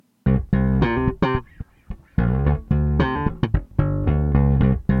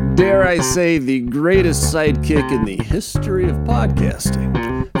dare I say, the greatest sidekick in the history of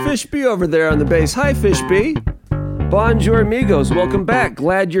podcasting. Fishby over there on the bass. Hi, Fishby. Bonjour, amigos. Welcome back.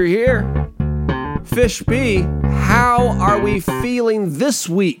 Glad you're here. Fishby, how are we feeling this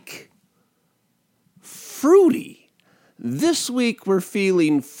week? Fruity. This week we're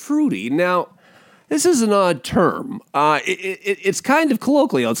feeling fruity. Now, this is an odd term. It's kind of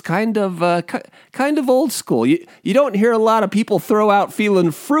colloquial. It's kind of old school. You don't hear a lot of people throw out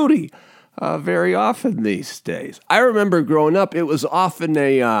feeling fruity very often these days. I remember growing up, it was often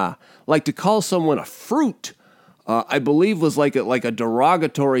like to call someone a fruit. I believe was like a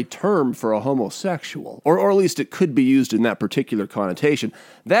derogatory term for a homosexual, or at least it could be used in that particular connotation.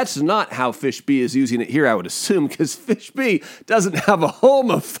 That's not how Fishby is using it here, I would assume, because Fishby doesn't have a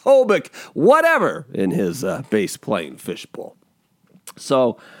homophobic whatever in his bass playing fishbowl.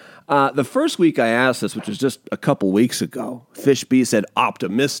 So the first week I asked this, which was just a couple weeks ago, Fishby said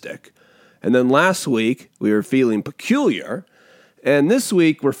optimistic. And then last week we were feeling peculiar. And this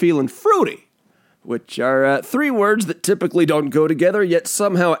week we're feeling fruity, which are three words that typically don't go together, yet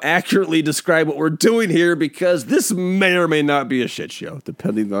somehow accurately describe what we're doing here, because this may or may not be a shit show,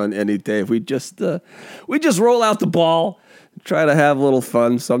 depending on any day. We just roll out the ball, try to have a little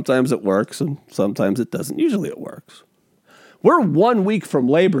fun. Sometimes it works, and sometimes it doesn't. Usually it works. We're 1 week from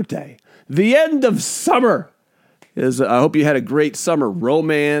Labor Day, the end of summer. I hope you had a great summer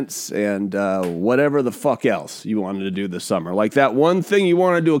romance and whatever the fuck else you wanted to do this summer. Like that one thing you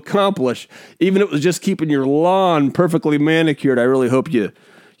wanted to accomplish, even if it was just keeping your lawn perfectly manicured. I really hope you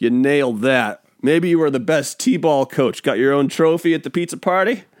nailed that. Maybe you were the best T-ball coach. Got your own trophy at the pizza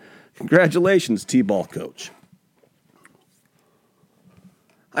party? Congratulations, T-ball coach.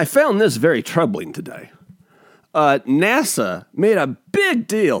 I found this very troubling today. NASA made a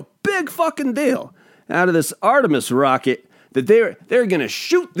big fucking deal, out of this Artemis rocket that they're going to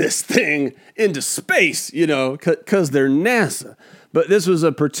shoot this thing into space, because they're NASA. But this was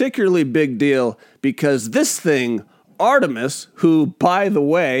a particularly big deal because this thing, Artemis, who, by the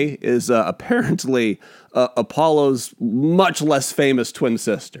way, is apparently Apollo's much less famous twin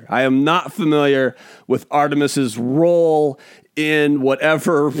sister. I am not familiar with Artemis's role in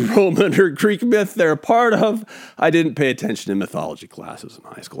whatever Roman or Greek myth they're a part of. I didn't pay attention to mythology classes in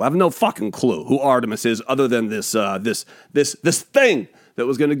high school. I have no fucking clue who Artemis is, other than this thing that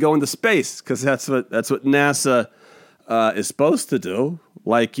was going to go into space, because that's what NASA is supposed to do,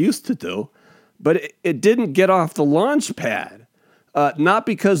 like used to do. But it didn't get off the launch pad, not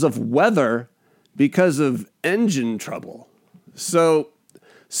because of weather, because of engine trouble. So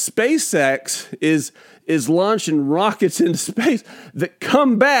SpaceX is launching rockets into space that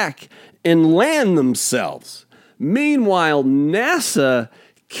come back and land themselves. Meanwhile, NASA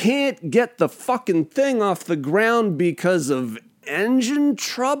can't get the fucking thing off the ground because of engine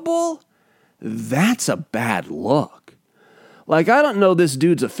trouble? That's a bad look. Like, I don't know this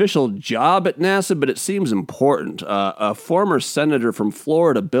dude's official job at NASA, but it seems important. A former senator from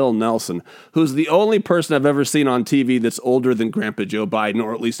Florida, Bill Nelson, who's the only person I've ever seen on TV that's older than Grandpa Joe Biden,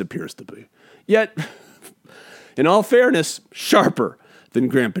 or at least appears to be. Yet, in all fairness, sharper than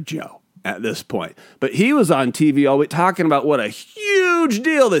Grandpa Joe at this point. But he was on TV all week talking about what a huge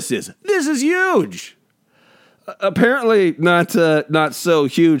deal this is. This is huge. Apparently not so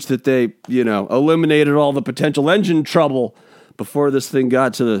huge that they, eliminated all the potential engine trouble before this thing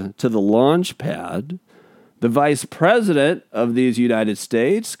got to the launch pad. The vice president of these United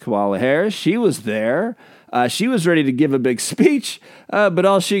States, Kamala Harris, she was there. She was ready to give a big speech, but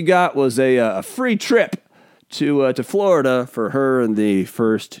all she got was a free trip to Florida for her and the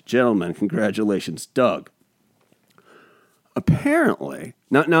first gentleman. Congratulations, Doug. Apparently,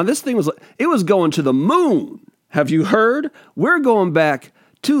 now this thing was going to the moon. Have you heard? We're going back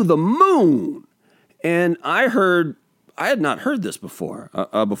to the moon. And I had not heard this before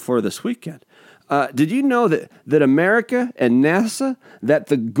this weekend. Did you know that America and NASA, that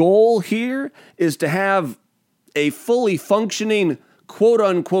the goal here is to have a fully functioning, quote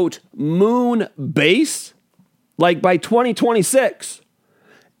unquote, moon base? Like by 2026.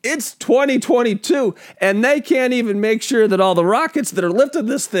 It's 2022, and they can't even make sure that all the rockets that are lifting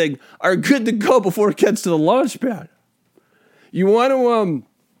this thing are good to go before it gets to the launch pad. You want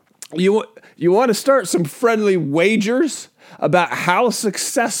to start some friendly wagers about how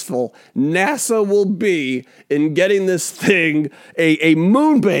successful NASA will be in getting this thing a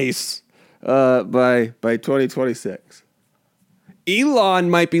moon base by 2026.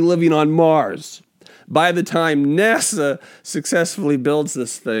 Elon might be living on Mars by the time NASA successfully builds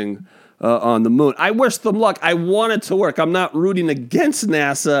this thing on the moon. I wish them luck. I want it to work. I'm not rooting against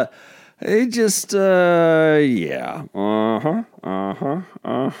NASA. They just, yeah.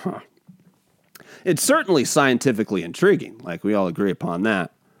 It's certainly scientifically intriguing, like we all agree upon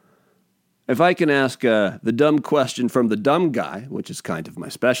that. If I can ask the dumb question from the dumb guy, which is kind of my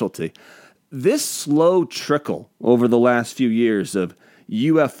specialty, this slow trickle over the last few years of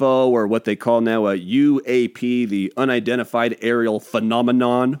UFO, or what they call now a UAP, the Unidentified Aerial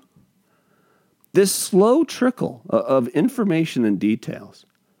Phenomenon, this slow trickle of information and details,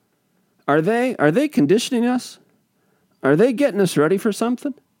 are they conditioning us? Are they getting us ready for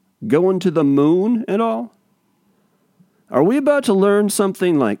something? Going to the moon at all? Are we about to learn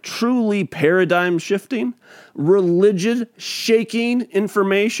something like truly paradigm shifting, religion shaking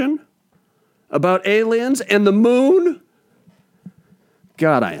information about aliens and the moon?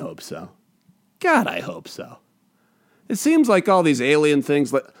 God, I hope so. God, I hope so. It seems like all these alien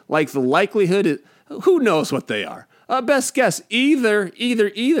things, like the likelihood is, who knows what they are? Best guess, either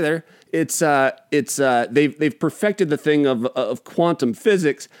it's they've perfected the thing of quantum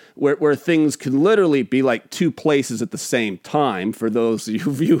physics where things can literally be like two places at the same time. For those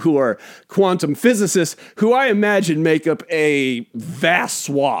of you who are quantum physicists, who I imagine make up a vast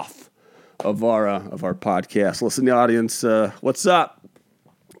swath of our podcast listening audience, what's up,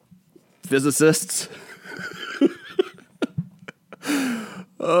 physicists?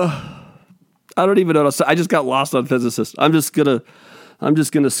 I don't even know. I just got lost on physicists. I'm just gonna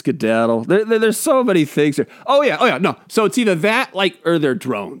skedaddle. There's so many things here. Oh yeah. No. So it's either that, or they're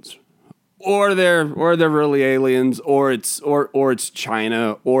drones, or they're really aliens, or it's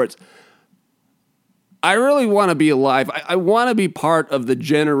China, or it's. I really want to be alive. I want to be part of the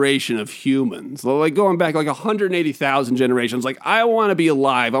generation of humans, like going back 180,000 generations. Like, I want to be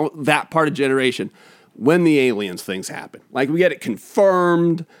alive. I want that part of generation when the aliens things happen. Like, we get it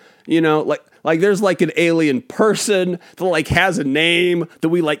confirmed. Like there's an alien person that has a name that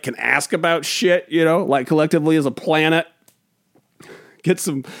we can ask about shit, collectively as a planet. Get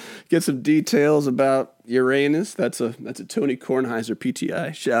some details about Uranus. That's a Tony Kornheiser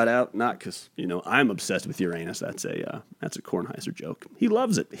PTI shout out. Not because I'm obsessed with Uranus. That's a Kornheiser joke. He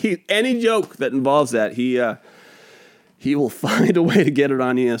loves it. Any joke that involves that, he will find a way to get it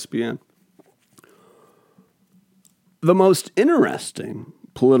on ESPN. The most interesting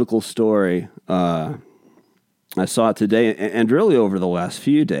political story I saw today, and really over the last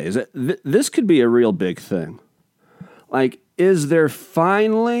few days, this could be a real big thing. Is there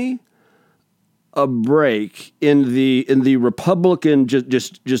finally a break in the Republican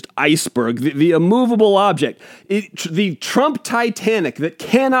just iceberg, the immovable object, the Trump Titanic that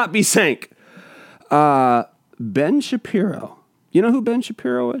cannot be sank? Ben Shapiro. You know who Ben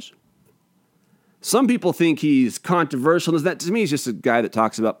Shapiro is? Some people think he's controversial. To me, he's just a guy that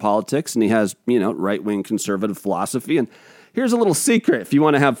talks about politics, and he has, right-wing conservative philosophy. And here's a little secret. If you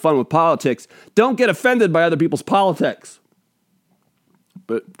want to have fun with politics, don't get offended by other people's politics.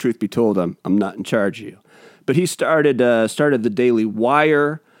 But truth be told, I'm not in charge of you. But he started the Daily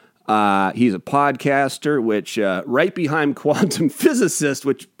Wire. He's a podcaster, which right behind Quantum Physicist,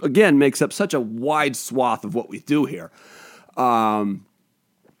 which, again, makes up such a wide swath of what we do here.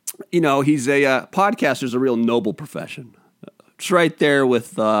 He's a podcaster's a real noble profession. It's right there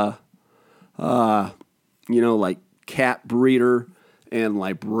with, cat breeder and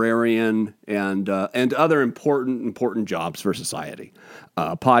librarian and other important jobs for society.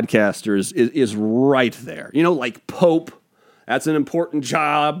 Podcasters is right there. Like Pope, that's an important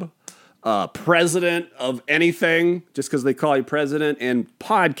job. President of anything, just because they call you president, and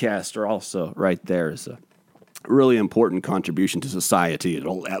podcaster also right there is a really important contribution to society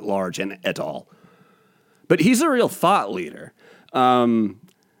at large and at all. But he's a real thought leader.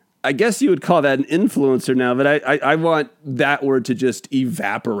 I guess you would call that an influencer now, but I want that word to just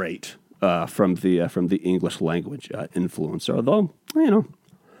evaporate from the English language, influencer. Although,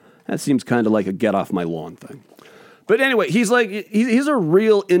 that seems kind of like a get off my lawn thing. But anyway, he's a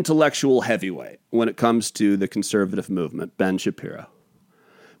real intellectual heavyweight when it comes to the conservative movement, Ben Shapiro.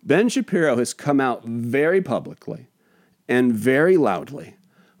 Ben Shapiro has come out very publicly and very loudly,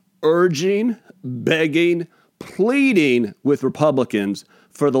 urging, begging, pleading with Republicans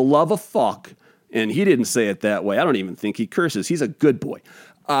for the love of fuck, and he didn't say it that way. I don't even think he curses. He's a good boy.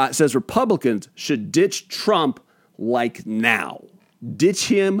 Says Republicans should ditch Trump now. Ditch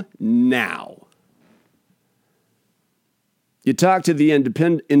him now. You talk to the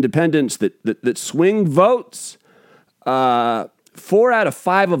independents that swing votes, 4 out of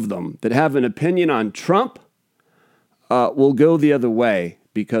 5 of them that have an opinion on Trump will go the other way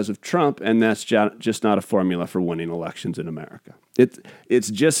because of Trump, and that's just not a formula for winning elections in America. It's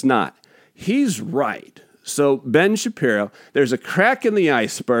just not. He's right So Ben Shapiro, there's a crack in the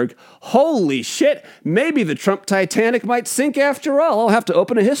iceberg. Holy shit, maybe the Trump Titanic might sink after all. I'll have to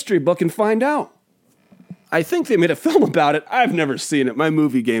open a history book and find out. I think they made a film about it. I've never seen it. My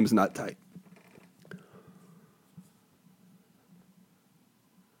movie game's not tight.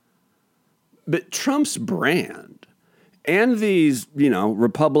 But Trump's brand and these,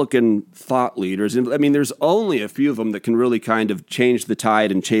 Republican thought leaders, I mean, there's only a few of them that can really kind of change the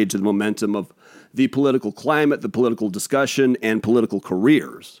tide and change the momentum of the political climate, the political discussion, and political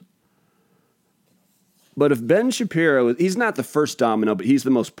careers. But if Ben Shapiro, he's not the first domino, but he's the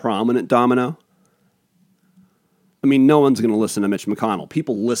most prominent domino. I mean, no one's going to listen to Mitch McConnell.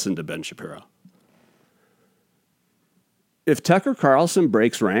 People listen to Ben Shapiro. If Tucker Carlson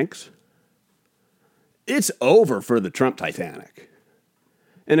breaks ranks, it's over for the Trump Titanic.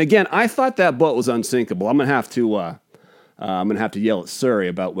 And again, I thought that boat was unsinkable. I'm going to have to yell at Surrey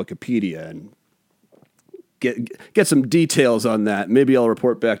about Wikipedia and get some details on that. Maybe I'll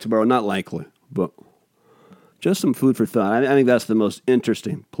report back tomorrow. Not likely, but just some food for thought. I think that's the most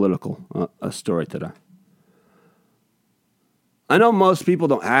interesting political story today. I know most people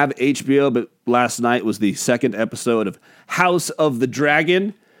don't have HBO, but last night was the second episode of House of the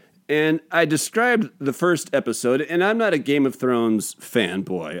Dragon. And I described the first episode, and I'm not a Game of Thrones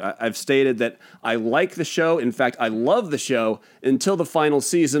fanboy. I've stated that I like the show. In fact, I love the show until the final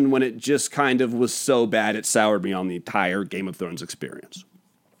season when it just kind of was so bad it soured me on the entire Game of Thrones experience.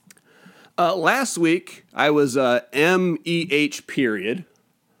 Last week, I was MEH period,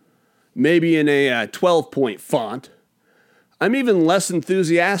 maybe in a 12-point font. I'm even less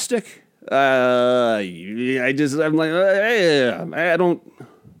enthusiastic. I'm like, I don't...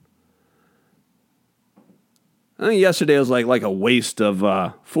 I think yesterday was like a waste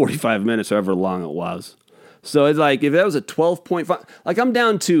of 45 minutes, however long it was. So it's like, if that was a 12-point font, like I'm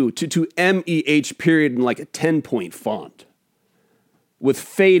down to MEH period in like a 10-point font with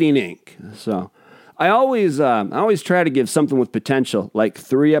fading ink. So I always try to give something with potential, like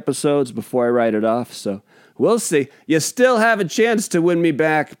 3 episodes before I write it off. So we'll see. You still have a chance to win me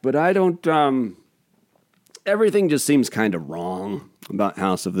back, but I don't, everything just seems kind of wrong about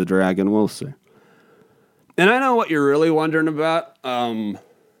House of the Dragon. We'll see. And I know what you're really wondering about.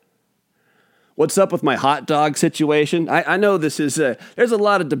 What's up with my hot dog situation? I know this is there's a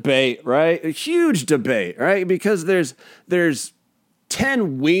lot of debate, right? A huge debate, right? Because there's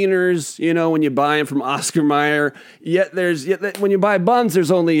 10 wieners, when you buy them from Oscar Mayer. Yet when you buy buns,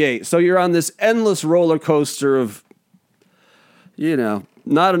 there's only 8. So you're on this endless roller coaster of,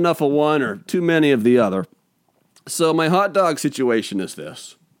 not enough of one or too many of the other. So my hot dog situation is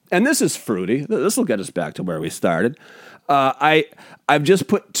this. And this is fruity. This will get us back to where we started. I've just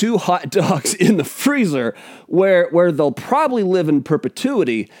put 2 hot dogs in the freezer where they'll probably live in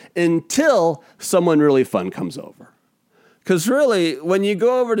perpetuity until someone really fun comes over. Because really, when you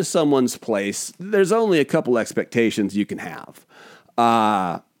go over to someone's place, there's only a couple expectations you can have.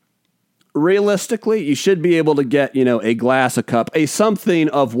 Realistically, you should be able to get, a glass, a cup, a something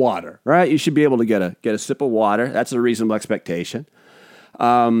of water, right? You should be able to get a sip of water. That's a reasonable expectation.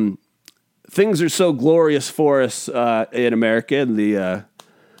 Things are so glorious for us in America and the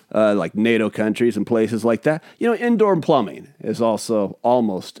like NATO countries and places like that. Indoor plumbing is also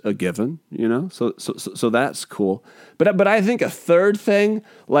almost a given. So that's cool. But I think a third thing,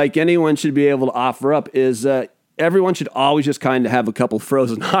 like anyone should be able to offer up, is everyone should always just kind of have a couple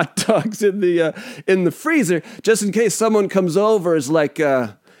frozen hot dogs in the freezer, just in case someone comes over is like,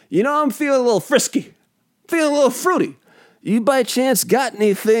 I'm feeling a little frisky, feeling a little fruity. You by chance got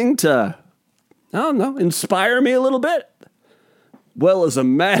anything to, inspire me a little bit? Well, as a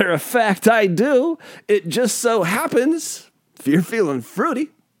matter of fact, I do. It just so happens, if you're feeling fruity,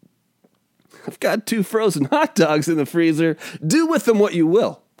 I've got 2 frozen hot dogs in the freezer. Do with them what you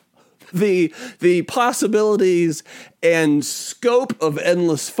will. The possibilities and scope of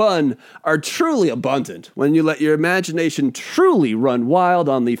endless fun are truly abundant when you let your imagination truly run wild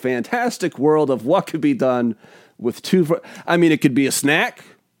on the fantastic world of what could be done with 2. It could be a snack.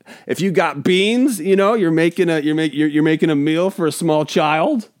 If you got beans, you're making a meal for a small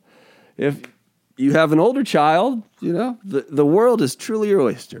child. If you have an older child, the world is truly your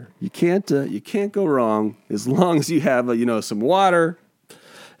oyster. You can't go wrong as long as you have some water.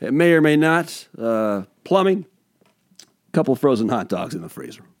 It may or may not plumbing. A couple frozen hot dogs in the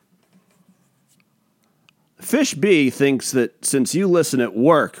freezer. Fish B thinks that since you listen at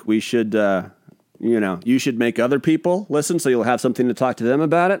work, we should. You should make other people listen so you'll have something to talk to them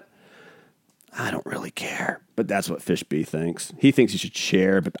about it. I don't really care, but that's what Fish B thinks. He thinks you should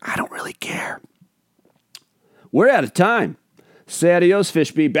share, but I don't really care. We're out of time. Say adios,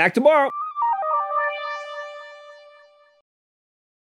 Fish B. Back tomorrow.